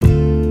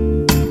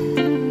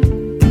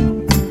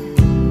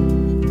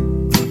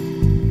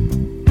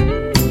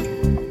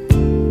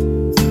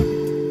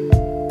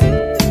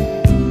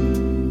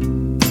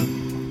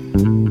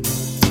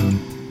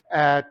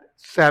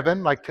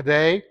7, like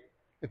today.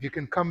 If you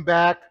can come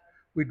back,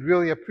 we'd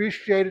really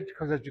appreciate it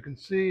because, as you can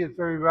see, it's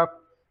very rough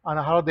on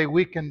a holiday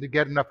weekend to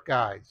get enough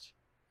guys.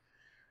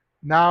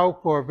 Now,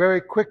 for a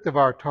very quick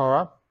Devar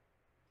Torah.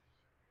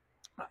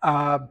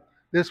 Uh,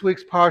 this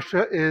week's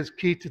Parsha is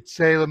Ki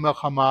Tetzei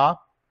L'Milchama,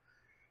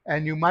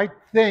 and you might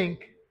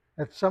think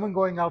that someone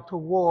going out to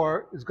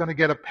war is going to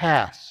get a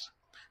pass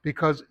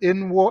because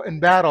in war, in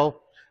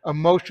battle,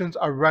 emotions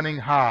are running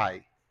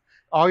high.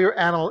 All your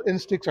animal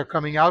instincts are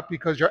coming out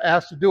because you're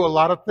asked to do a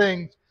lot of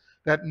things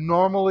that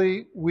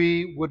normally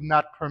we would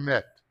not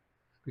permit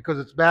because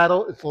it's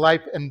battle, it's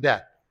life and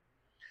death.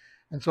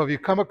 And so if you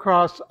come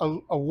across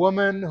a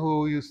woman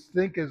who you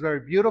think is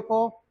very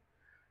beautiful,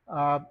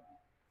 uh,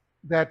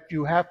 that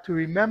you have to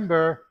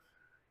remember,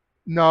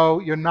 no,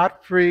 you're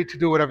not free to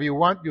do whatever you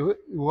want.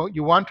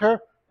 You want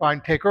her,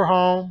 fine, take her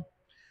home.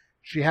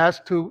 She has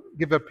to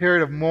give a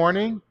period of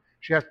mourning.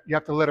 You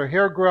have to let her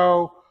hair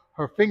grow,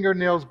 her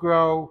fingernails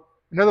grow.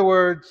 In other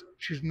words,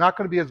 she's not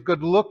going to be as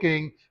good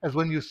looking as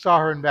when you saw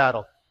her in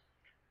battle.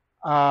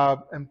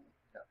 And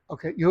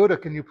okay,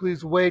 Yehuda, can you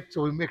please wait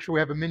so we make sure we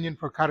have a minion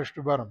for Kaddish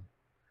Rabbanim?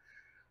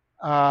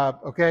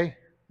 Okay,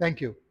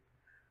 thank you.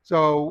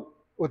 So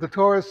what the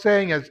Torah is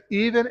saying is,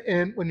 even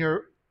when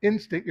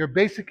your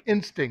basic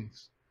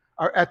instincts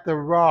are at the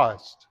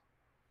rawest,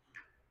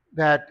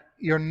 that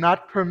you're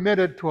not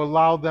permitted to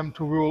allow them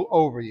to rule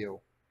over you.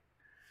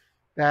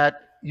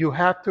 That you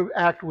have to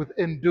act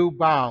within due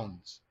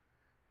bounds.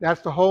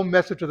 That's the whole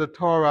message of the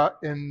Torah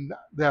in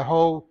this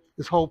whole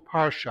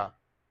parsha.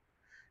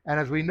 And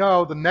as we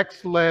know, the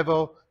next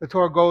level, the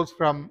Torah goes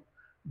from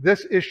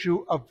this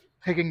issue of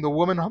taking the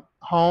woman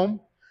home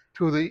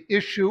to the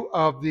issue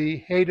of the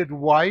hated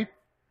wife,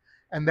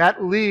 and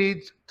that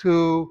leads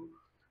to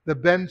the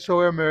Ben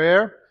Soer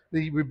Merer,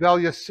 the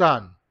rebellious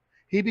son.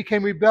 He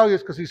became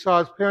rebellious because he saw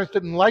his parents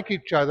didn't like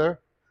each other.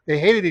 They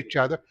hated each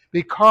other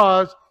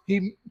because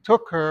he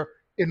took her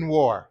in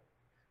war.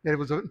 It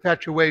was an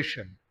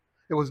infatuation.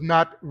 It was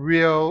not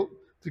real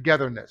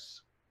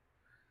togetherness.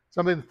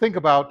 Something to think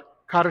about,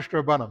 Kaddish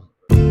Rabbanim.